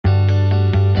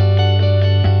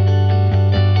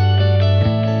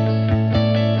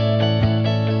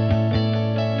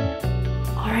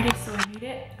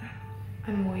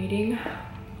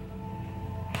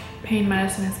pain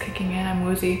medicine is kicking in. I'm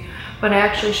woozy. But I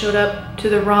actually showed up to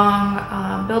the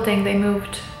wrong building. They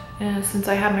moved since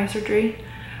I had my surgery.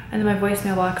 And then my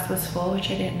voicemail box was full, which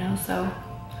I didn't know. So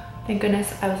thank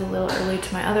goodness I was a little early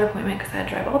to my other appointment because I had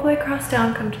to drive all the way across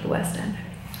town, come to the West End.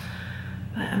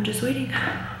 But I'm just waiting.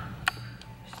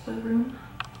 Just the room.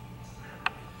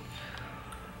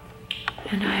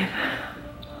 And I'm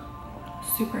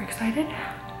super excited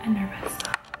and nervous.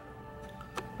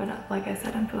 But like I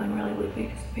said, I'm feeling really loopy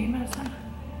because of pain medicine.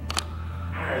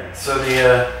 Alright, so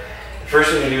the first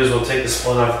thing we do is we'll take the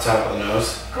splint off the top of the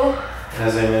nose. Cool.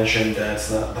 As I mentioned, that's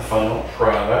not the final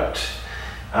product.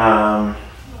 And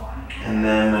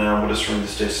then we'll just remove the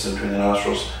stitches in between the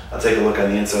nostrils. I'll take a look on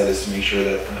the inside just to make sure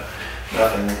that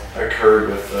nothing occurred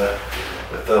with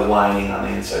the lining on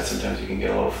the inside. Sometimes you can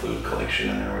get a little fluid collection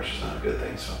in there, which is not a good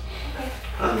thing. So Okay.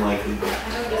 unlikely, but I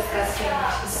know disgusting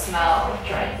to smell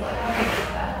dried blood. I can get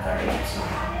that.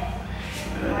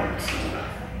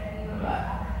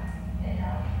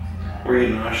 were you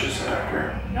nauseous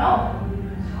after? No.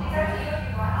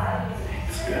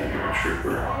 It's good, you're a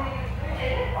trooper.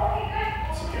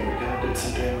 It's okay, we kind of did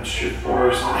some damage to your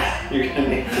pores. You're gonna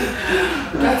need to.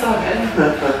 That's all good.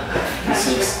 Get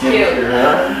some just skin cute. here,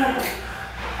 huh?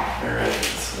 Alright,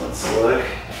 so let's look.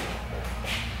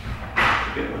 I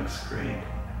think it looks great.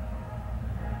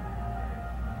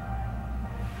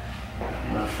 I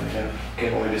don't know if we have, okay,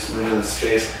 we just moved in the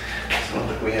space. So I don't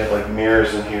think we have like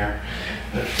mirrors in here.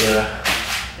 But,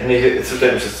 and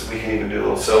sometimes we can even do a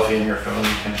little selfie in your phone. You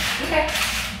can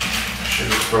show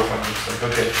what the profile looks like.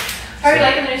 Okay. How are you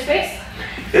liking the new space?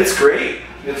 It's great.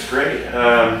 It's great.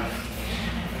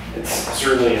 It's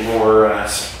certainly a more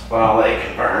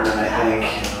spa-like environment, I think.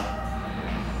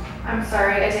 I'm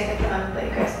sorry, I didn't get the memo that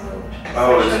you guys moved.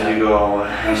 Oh, did you go all the way?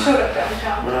 I showed up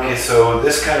downtown. Okay, so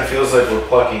this kind of feels like we're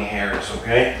plucking hairs,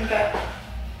 okay? Okay.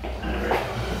 Alright.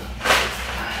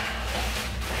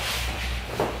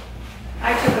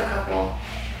 I took a couple.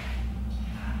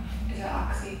 Is it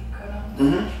oxycodone?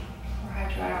 Mm-hmm. Or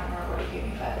hydro? I don't remember what you gave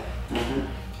me, but Mm-hmm.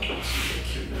 That's really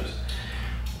cute news.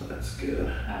 Well, that's good.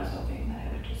 I was hoping that it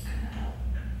would just kind of help.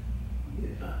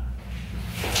 Yeah.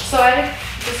 So I had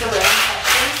just a random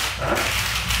question.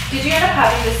 Did you end up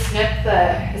having to snip the,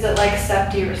 is it like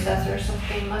septi-recessor or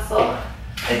something muscle?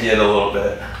 I did a little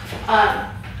bit.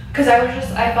 Cause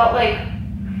I felt like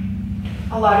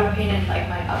a lot of pain in like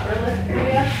my upper lip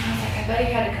area. I was like, I bet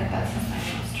he had to cut that since my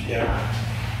nose turned Yeah. out.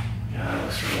 Yeah, that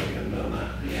looks really good though.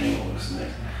 The angle looks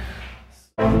nice.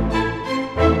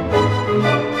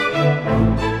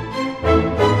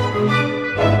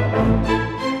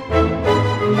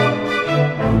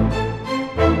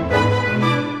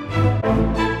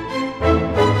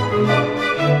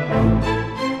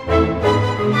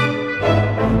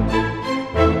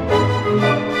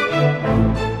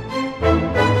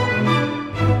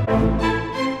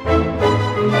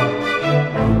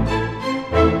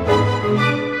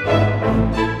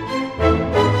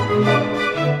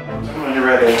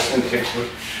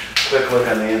 Quick look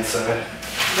on the inside.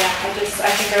 Yeah, I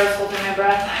think I was holding my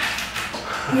breath.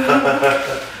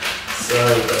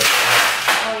 Sorry about that.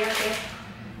 Oh, you're okay.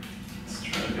 Let's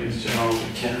try to be as gentle as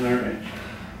we can, alright.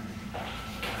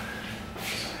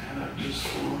 Stand up just a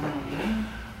little bit.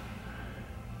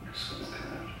 Just gonna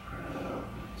kind of spread that out.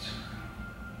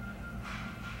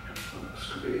 Looks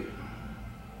great.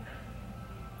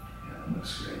 Yeah, that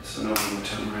looks great. So no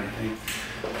tongue or anything.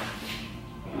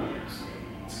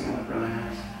 It's gonna look really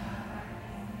nice.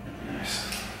 Nice.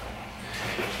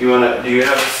 Do you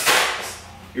have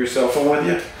your cell phone with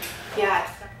you? Yeah.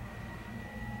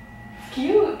 It's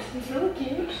cute. It's really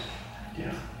cute.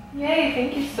 Yeah. Yay,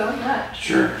 thank you so much.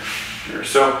 Sure.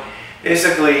 So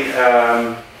basically,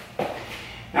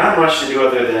 not much to do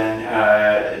other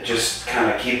than just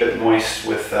kind of keep it moist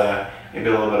with maybe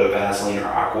a little bit of Vaseline or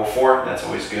Aquaphor. That's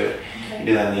always good. Okay. You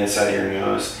do that on the inside of your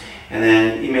nose. And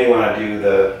then you may want to do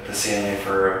the saline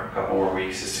for a couple more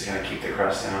weeks just to kind of keep the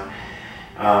crust down.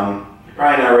 You're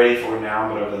probably not ready for it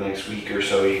now, but over the next week or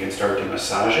so you can start to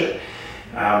massage it.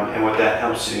 And what that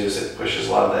helps to do is it pushes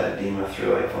a lot of that edema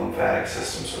through like the lymphatic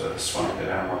system so that the swelling goes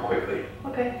down more quickly.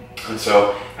 Okay. And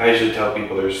so I usually tell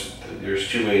people there's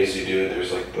two ways you do it.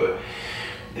 There's like the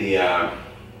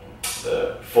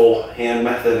full hand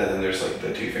method, and then there's like the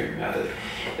 2-finger method.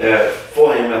 The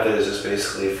full hand method is just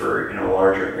basically for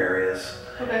larger areas.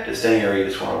 Okay. Just any area you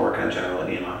just want to work on general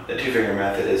edema. The 2-finger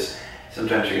method is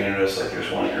sometimes you're going to notice like there's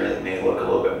one area that may look a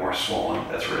little bit more swollen.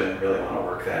 That's where you really want to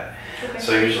work that. Okay.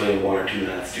 So usually 1 or 2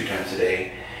 minutes, 2 times a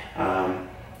day.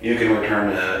 You can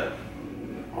return to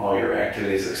all your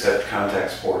activities except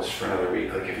contact sports for another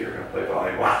week, like if you're going to play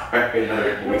volleyball,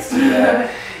 another week to do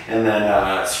that. And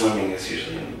then swimming is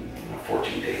usually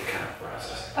 14-day kind of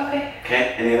process. Okay.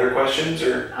 Okay, any other questions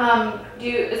or?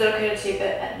 Is it okay to tape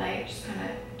it at night? Just kind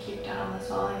of keep down the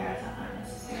swelling, or is that not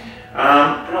necessary?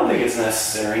 I don't think it's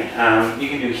necessary. You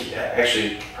can do,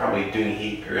 actually, probably doing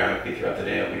heat periodically throughout the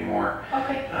day will be more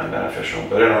beneficial,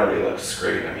 but it already looks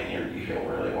great. I mean, you heal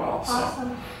really well.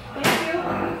 Awesome. Thank you.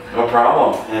 No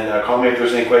problem. And call me if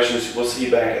there's any questions. We'll see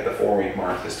you back at the 4-week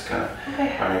mark just to kind of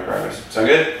find your progress. Sound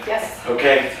good? Yes.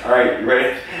 Okay. All right. You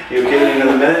ready? You okay in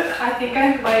another minute? I think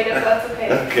I might, if that's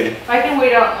okay. Okay. I can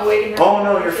wait out in the waiting room. Oh,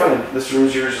 no, you're fine. This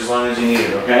room's yours as long as you need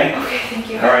it, okay? Okay, thank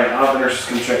you. All right. I'll have the nurses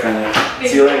come check on you.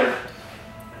 See you later.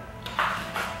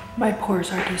 My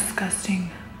pores are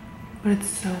disgusting, but it's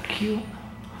so cute.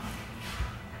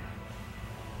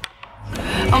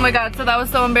 Oh my god, so that was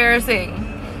so embarrassing.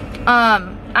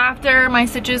 After my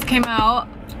stitches came out,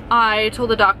 I told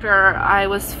the doctor I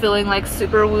was feeling like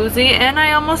super woozy and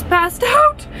I almost passed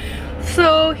out.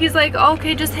 So he's like,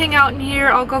 okay, just hang out in here.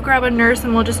 I'll go grab a nurse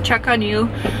and we'll just check on you.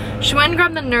 She went and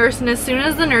grabbed the nurse, and as soon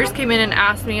as the nurse came in and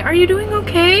asked me, are you doing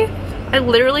okay? I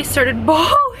literally started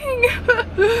bawling.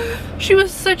 She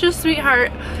was such a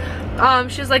sweetheart.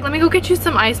 She was like, let me go get you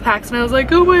some ice packs, and I was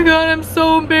like, oh my god, I'm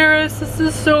so embarrassed. This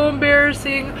is so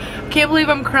embarrassing. I can't believe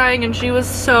I'm crying, and she was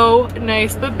so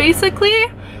nice. But basically,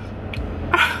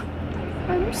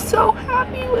 I'm so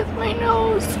happy with my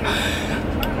nose.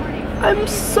 I'm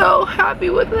so happy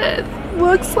with it.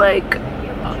 Looks like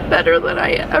better than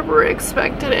I ever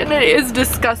expected, and it is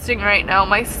disgusting right now.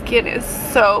 My skin is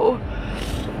so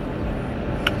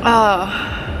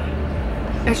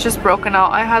it's just broken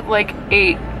out. I had like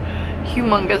 8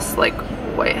 humongous like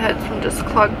whiteheads from just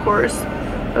clogged pores,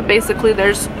 but basically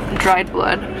there's dried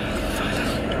blood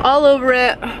all over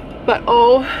it. But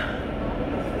oh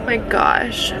my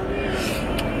gosh,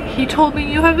 he told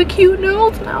me you have a cute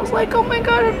nose, and I was like, oh my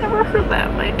god, I've never heard that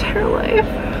in my entire life.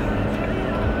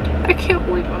 I can't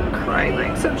believe I'm crying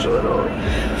like such a little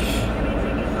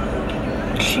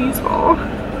cheese ball.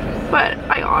 But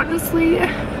I honestly,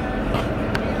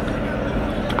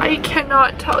 I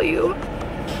cannot tell you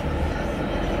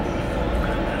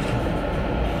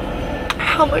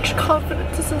how much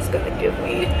confidence this is gonna give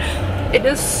me. It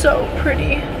is so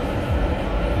pretty.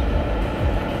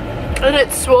 And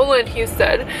it's swollen, he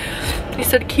said. He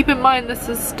said, keep in mind this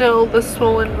is still the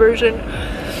swollen version.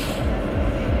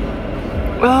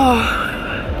 Oh,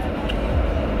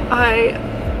 I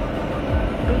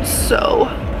am so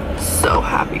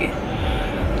happy.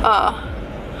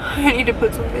 I need to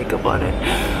put some makeup on it.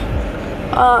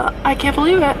 I can't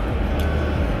believe it.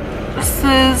 This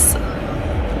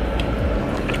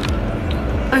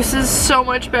is so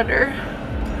much better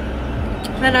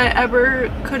than I ever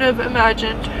could have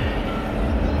imagined.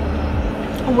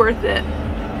 Worth it.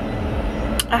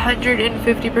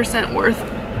 150% worth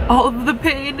all of the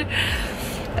pain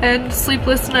and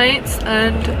sleepless nights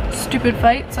and stupid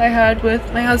fights I had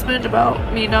with my husband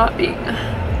about me not being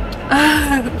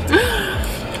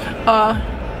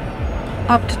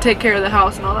up to take care of the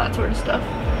house and all that sort of stuff.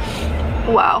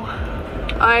 Wow.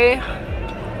 I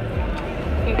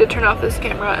need to turn off this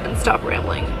camera and stop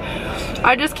rambling.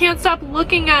 I just can't stop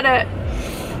looking at it.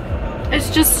 It's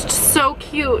just so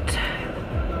cute.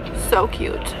 So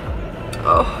cute.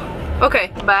 Oh.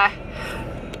 Okay, bye.